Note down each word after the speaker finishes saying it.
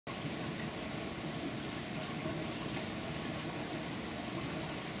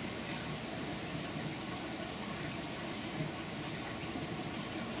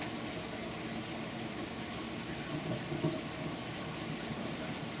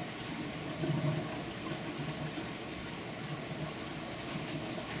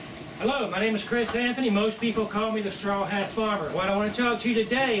Hello, my name is Chris Anthony. Most people call me the Straw Hat Farmer. What I want to talk to you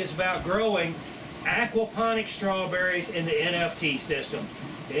today is about growing aquaponic strawberries in the NFT system.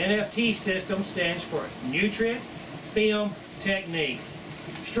 The NFT system stands for Nutrient Film Technique.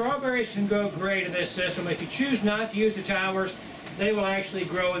 Strawberries can grow great in this system. If you choose not to use the towers, they will actually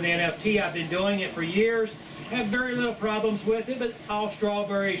grow in the NFT. I've been doing it for years. Have very little problems with it, but all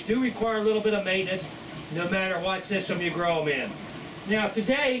strawberries do require a little bit of maintenance no matter what system you grow them in. Now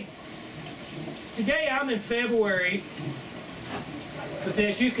today I'm in February, but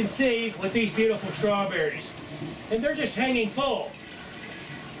as you can see with these beautiful strawberries, and they're just hanging full.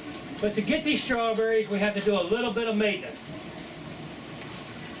 But to get these strawberries, we have to do a little bit of maintenance.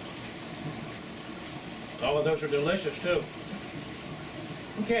 All of those are delicious too.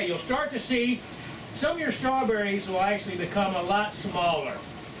 Okay, you'll start to see some of your strawberries will actually become a lot smaller.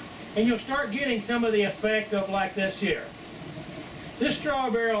 And you'll start getting some of the effect of like this here. This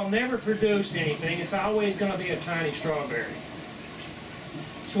strawberry will never produce anything. It's always going to be a tiny strawberry.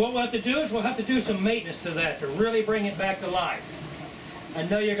 So what we'll have to do is we'll have to do some maintenance to that to really bring it back to life. I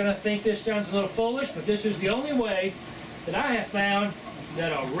know you're going to think this sounds a little foolish, but this is the only way that I have found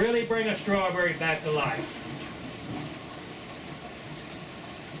that'll really bring a strawberry back to life.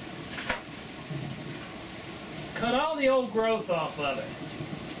 Cut all the old growth off of it.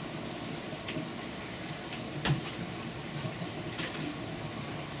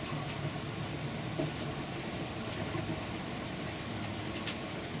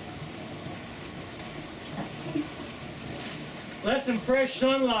 Let some fresh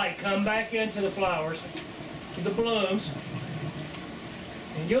sunlight come back into the flowers, to the blooms,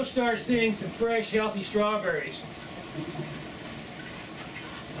 and you'll start seeing some fresh, healthy strawberries.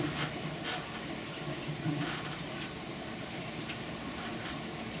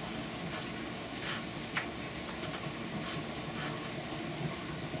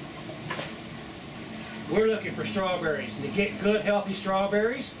 We're looking for strawberries, and to get good, healthy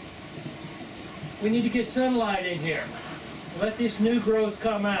strawberries, we need to get sunlight in here. Let this new growth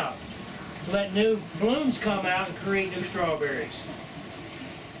come out. Let new blooms come out and create new strawberries.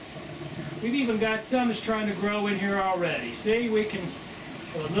 We've even got some that's trying to grow in here already. See, we can,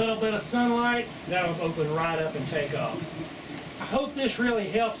 with a little bit of sunlight, that'll open right up and take off. I hope this really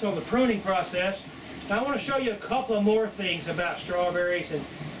helps on the pruning process. Now, I want to show you a couple of more things about strawberries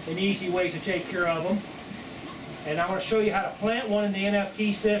and easy ways to take care of them. And I want to show you how to plant one in the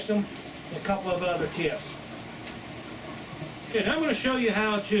NFT system and a couple of other tips. Okay, now I'm going to show you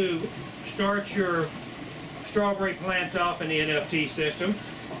how to start your strawberry plants off in the NFT system.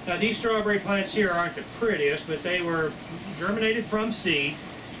 Now these strawberry plants here aren't the prettiest, but they were germinated from seeds.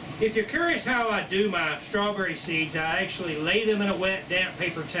 If you're curious how I do my strawberry seeds, I actually lay them in a wet, damp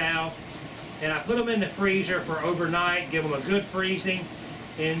paper towel, and I put them in the freezer for overnight, give them a good freezing,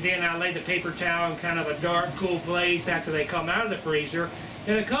 and then I lay the paper towel in kind of a dark, cool place after they come out of the freezer.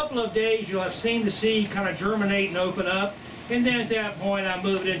 In a couple of days, you'll have seen the seed kind of germinate and open up. And then at that point, I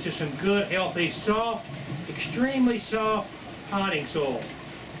move it into some good, healthy, soft, extremely soft potting soil.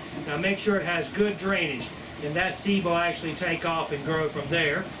 Now make sure it has good drainage, and that seed will actually take off and grow from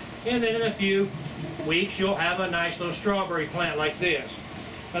there. And then in a few weeks, you'll have a nice little strawberry plant like this.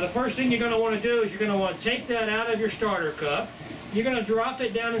 Now the first thing you're going to want to do is you're going to want to take that out of your starter cup. You're going to drop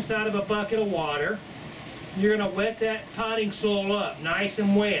it down inside of a bucket of water. You're going to wet that potting soil up nice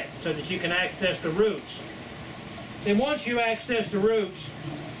and wet so that you can access the roots. Then once you access the roots,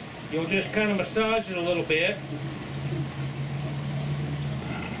 you'll just kind of massage it a little bit.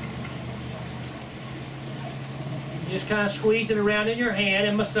 Just kind of squeeze it around in your hand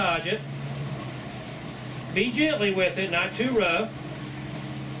and massage it. Be gently with it, not too rough.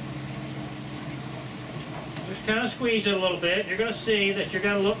 Just kind of squeeze it a little bit. You're going to see that you're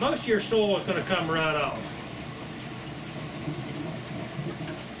going to look, most of your soil is going to come right off.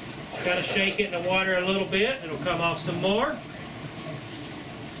 Kind of shake it in the water a little bit. It'll come off some more.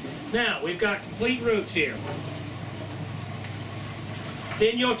 Now, we've got complete roots here.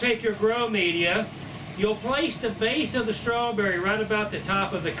 Then you'll take your grow media. You'll place the base of the strawberry right about the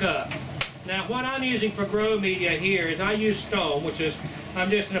top of the cup. Now, what I'm using for grow media here is I use stone, which is, I'm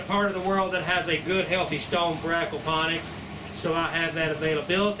just in a part of the world that has a good, healthy stone for aquaponics. So I have that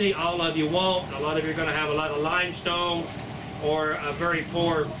availability. All of you won't. A lot of you are going to have a lot of limestone or a very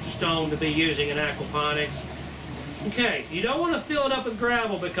poor stone to be using in aquaponics. Okay, you don't want to fill it up with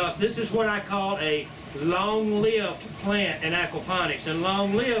gravel because this is what I call a long-lived plant in aquaponics. And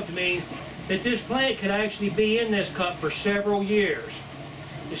long-lived means that this plant could actually be in this cup for several years.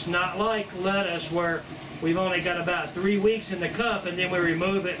 It's not like lettuce where we've only got about 3 weeks in the cup and then we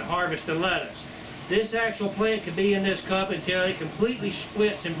remove it and harvest the lettuce. This actual plant could be in this cup until it completely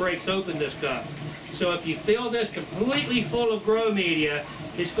splits and breaks open this cup. So if you fill this completely full of grow media,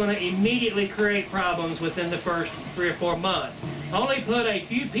 it's going to immediately create problems within the first 3 or 4 months. Only put a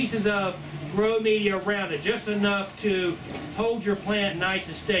few pieces of grow media around it, just enough to hold your plant nice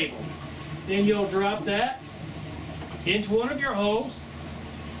and stable. Then you'll drop that into one of your holes.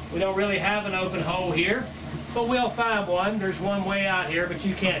 We don't really have an open hole here, but we'll find one. There's one way out here, but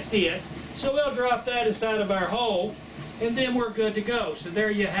you can't see it. So we'll drop that inside of our hole, and then we're good to go. So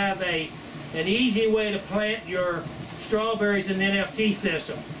there you have an easy way to plant your strawberries in the NFT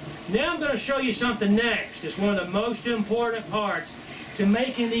system. Now I'm going to show you something next. It's one of the most important parts to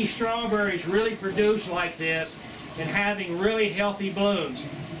making these strawberries really produce like this and having really healthy blooms.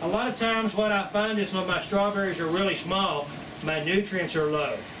 A lot of times what I find is when my strawberries are really small, my nutrients are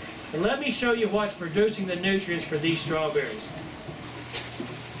low. And let me show you what's producing the nutrients for these strawberries.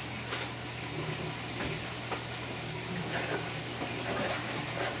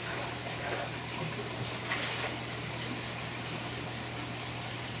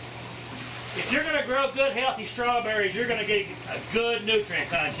 If you're going to grow good, healthy strawberries, you're going to get a good nutrient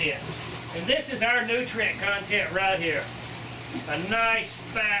content. And this is our nutrient content right here. A nice,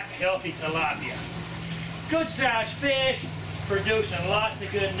 fat, healthy tilapia. Good sized fish, producing lots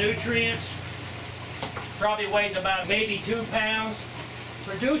of good nutrients. Probably weighs about maybe 2 pounds.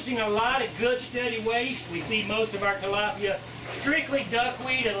 Producing a lot of good, steady waste. We feed most of our tilapia strictly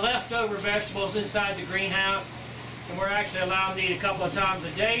duckweed and leftover vegetables inside the greenhouse. And we're actually allowing them to eat a couple of times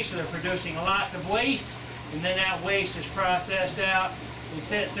a day, so they're producing lots of waste. And then that waste is processed out and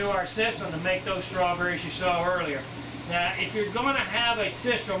sent through our system to make those strawberries you saw earlier. Now, if you're going to have a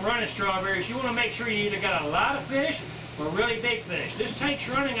system running strawberries, you want to make sure you either got a lot of fish or really big fish. This tank's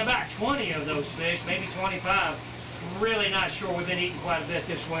running about 20 of those fish, maybe 25. I'm really not sure. We've been eating quite a bit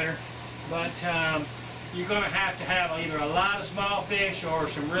this winter. But you're going to have either a lot of small fish or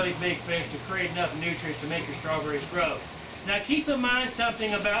some really big fish to create enough nutrients to make your strawberries grow. Now keep in mind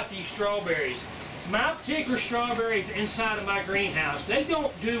something about these strawberries. My particular strawberries inside of my greenhouse, they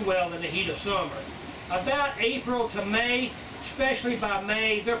don't do well in the heat of summer. About April to May, especially by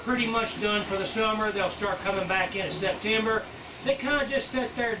May, they're pretty much done for the summer. They'll start coming back in September. They kind of just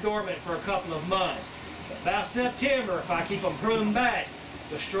sit there dormant for a couple of months. About September, if I keep them pruned back,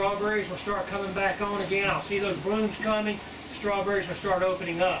 the strawberries will start coming back on again. I'll see those blooms coming. Strawberries will start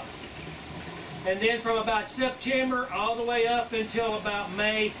opening up. And then from about September all the way up until about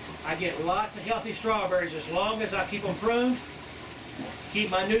May, I get lots of healthy strawberries as long as I keep them pruned, keep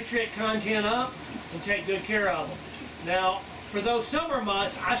my nutrient content up, and take good care of them. Now, for those summer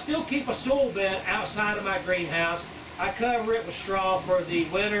months, I still keep a soil bed outside of my greenhouse. I cover it with straw for the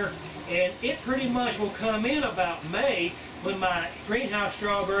winter, and it pretty much will come in about May. When my greenhouse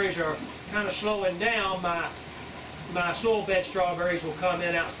strawberries are kind of slowing down, my soil bed strawberries will come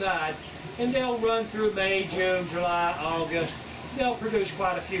in outside, and they'll run through May, June, July, August. They'll produce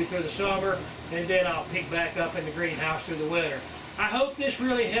quite a few through the summer, and then I'll pick back up in the greenhouse through the winter. I hope this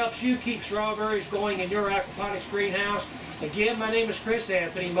really helps you keep strawberries going in your aquaponics greenhouse. Again, my name is Chris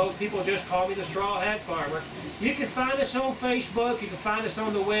Anthony. Most people just call me the Straw Hat Farmer. You can find us on Facebook. You can find us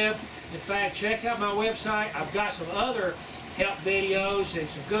on the web. In fact, check out my website. I've got some other help videos and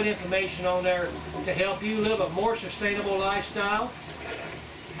some good information on there to help you live a more sustainable lifestyle.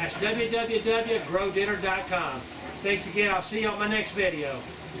 That's www.growdinner.com. Thanks again. I'll see you on my next video.